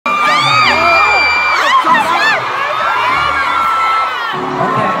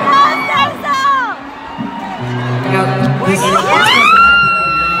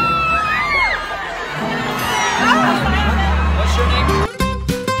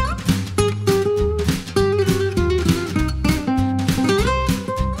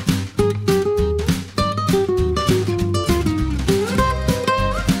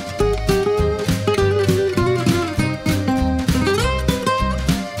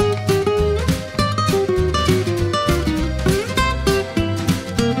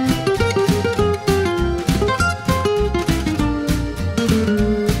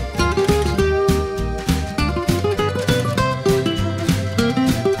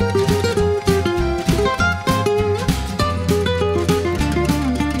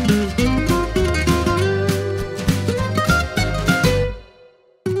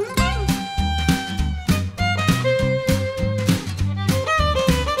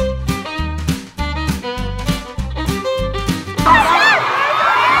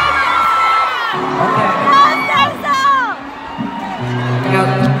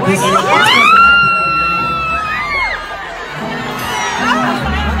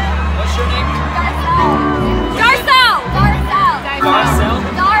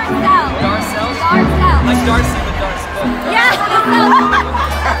All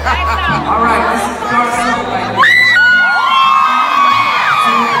right, this is Storyful right here.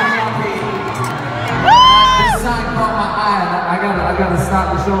 This sign caught my eye. I gotta stop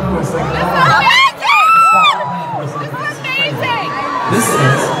the show for a second. This is amazing! This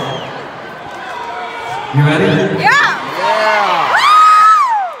is. You ready? Yeah!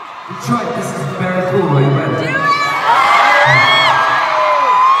 Detroit, this is very cool. Are you ready? Do it!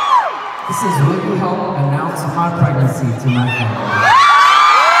 This is will you help announce my pregnancy to my family?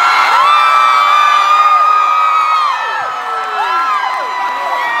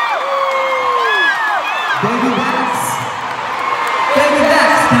 Baby Dax. Baby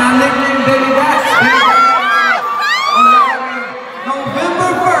Dax. Can I nickname Baby Dax? November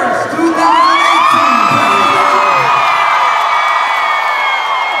 1st, 2018.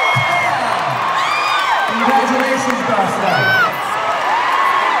 Congratulations, Garcia.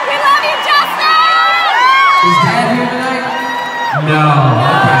 We love you, Justin! Is Dad here tonight? No.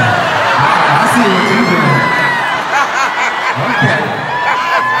 Okay. I see what you're doing. Okay.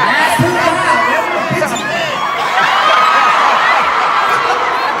 Last two out.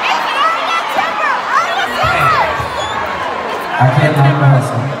 I can't knock the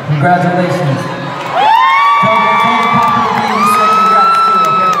hustle. Congratulations.